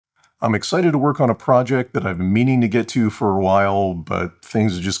I'm excited to work on a project that I've been meaning to get to for a while, but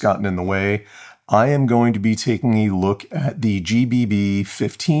things have just gotten in the way. I am going to be taking a look at the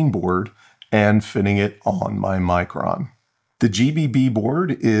GBB15 board and fitting it on my Micron. The GBB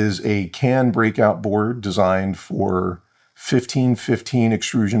board is a CAN breakout board designed for 1515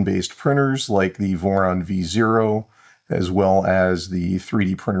 extrusion-based printers like the Voron VO, as well as the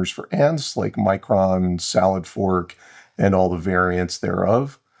 3D printers for ants like Micron, Salad Fork, and all the variants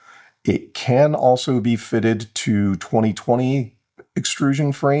thereof. It can also be fitted to 2020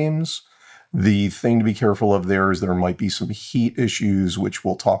 extrusion frames. The thing to be careful of there is there might be some heat issues, which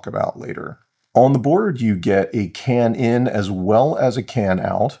we'll talk about later. On the board, you get a CAN in as well as a CAN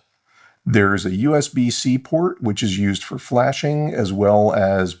out. There's a USB-C port, which is used for flashing, as well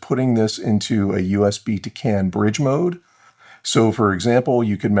as putting this into a USB to CAN bridge mode. So for example,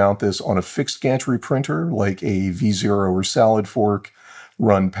 you could mount this on a fixed gantry printer like a V0 or Salad Fork,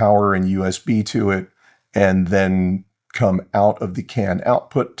 run power and USB to it, and then come out of the CAN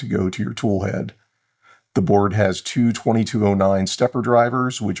output to go to your toolhead. The board has two 2209 stepper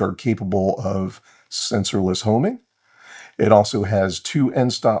drivers, which are capable of sensorless homing. It also has two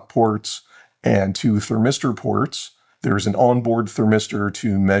endstop ports and two thermistor ports. There's an onboard thermistor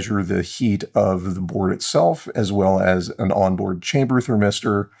to measure the heat of the board itself, as well as an onboard chamber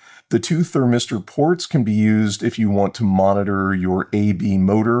thermistor. The two thermistor ports can be used if you want to monitor your AB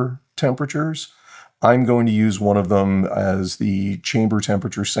motor temperatures. I'm going to use one of them as the chamber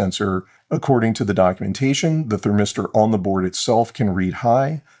temperature sensor. According to the documentation, the thermistor on the board itself can read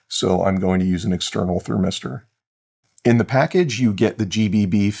high, so I'm going to use an external thermistor. In the package, you get the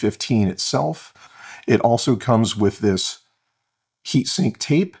GBB15 itself. It also comes with this heatsink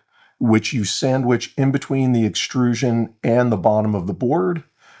tape, which you sandwich in between the extrusion and the bottom of the board,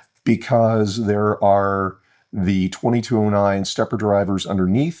 because there are the 2209 stepper drivers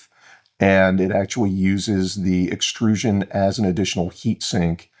underneath, and it actually uses the extrusion as an additional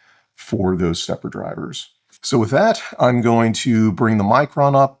heatsink for those stepper drivers. So with that, I'm going to bring the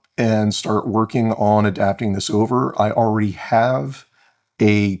Micron up and start working on adapting this over. I already have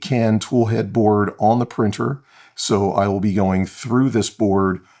a CAN toolhead board on the printer, so I will be going through this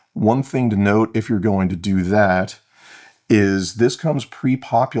board. One thing to note if you're going to do that is this comes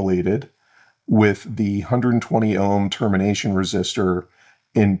pre-populated with the 120 ohm termination resistor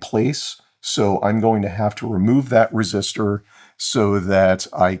in place. So I'm going to have to remove that resistor so that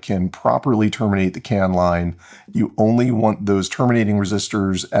I can properly terminate the CAN line. You only want those terminating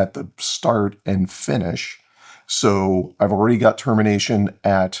resistors at the start and finish. So I've already got termination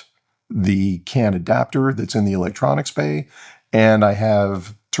at the CAN adapter that's in the electronics bay, and I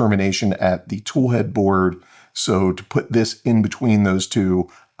have termination at the toolhead board. So to put this in between those two,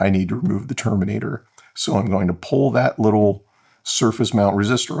 I need to remove the terminator. So I'm going to pull that little surface mount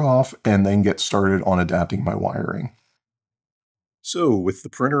resistor off and then get started on adapting my wiring. So with the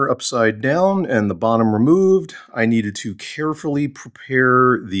printer upside down and the bottom removed, I needed to carefully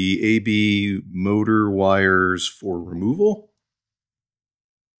prepare the AB motor wires for removal.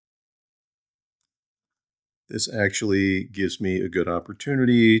 This actually gives me a good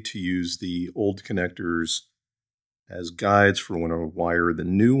opportunity to use the old connectors as guides for when I wire the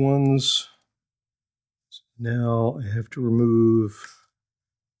new ones. So now I have to remove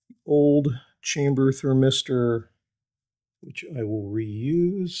the old chamber thermistor, which I will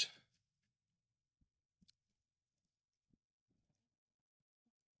reuse.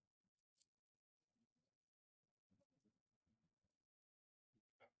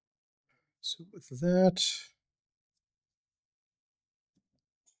 So with that,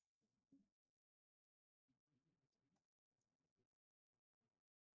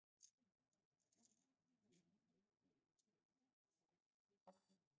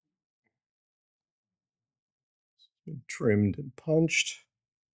 been trimmed and punched.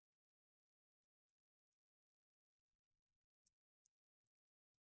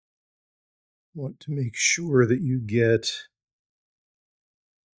 Want to make sure that you get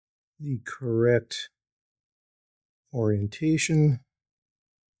the correct orientation.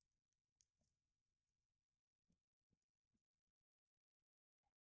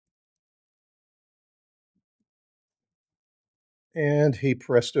 And hey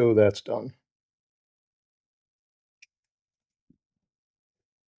presto, that's done.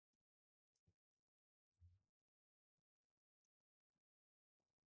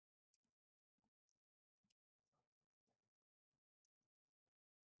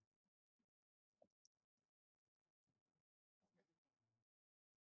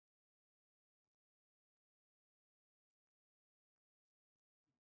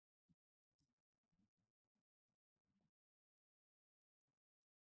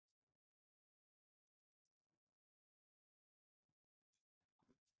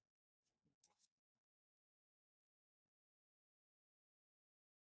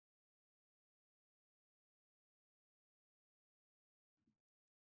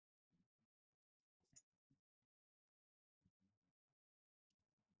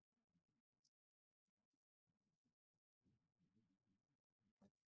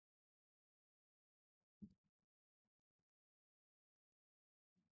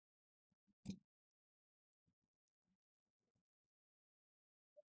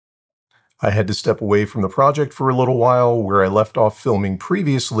 I had to step away from the project for a little while. Where I left off filming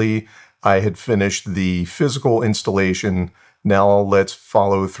previously, I had finished the physical installation. Now let's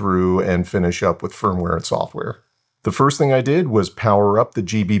follow through and finish up with firmware and software. The first thing I did was power up the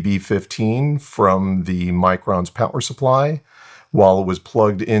GBB15 from the Micron's power supply while it was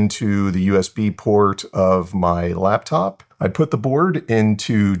plugged into the USB port of my laptop. I put the board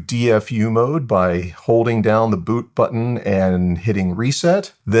into DFU mode by holding down the boot button and hitting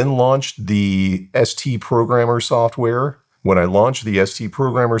reset, then launched the ST Programmer software. When I launched the ST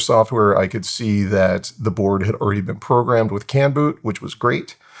Programmer software, I could see that the board had already been programmed with CAN boot, which was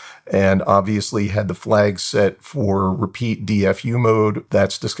great, and obviously had the flag set for repeat DFU mode.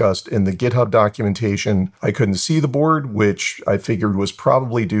 That's discussed in the GitHub documentation. I couldn't see the board, which I figured was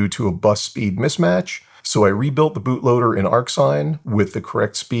probably due to a bus speed mismatch. So I rebuilt the bootloader in ArcSign with the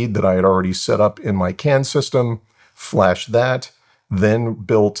correct speed that I had already set up in my CAN system, flashed that, then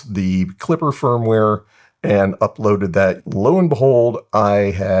built the Klipper firmware and uploaded that. Lo and behold,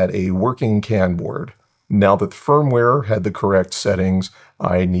 I had a working CAN board. Now that the firmware had the correct settings,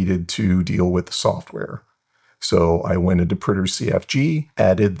 I needed to deal with the software. So I went into Printer CFG,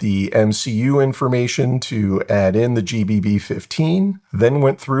 added the MCU information to add in the GBB15, then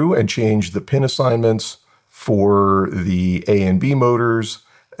went through and changed the pin assignments for the A and B motors,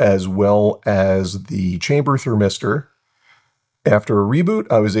 as well as the chamber thermistor. After a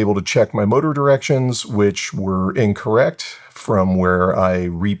reboot, I was able to check my motor directions, which were incorrect from where I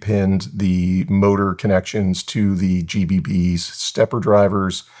repinned the motor connections to the GBB's stepper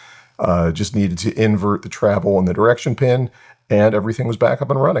drivers. Just needed to invert the travel and the direction pin, and everything was back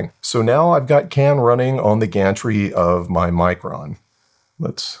up and running. So now I've got CAN running on the gantry of my Micron.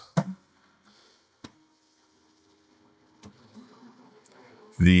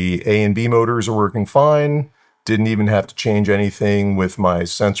 The A and B motors are working fine. Didn't even have to change anything with my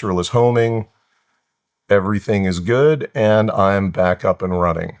sensorless homing. Everything is good, and I'm back up and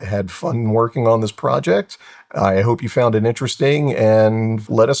running. Had fun working on this project. I hope you found it interesting, and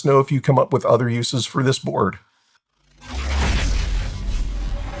let us know if you come up with other uses for this board.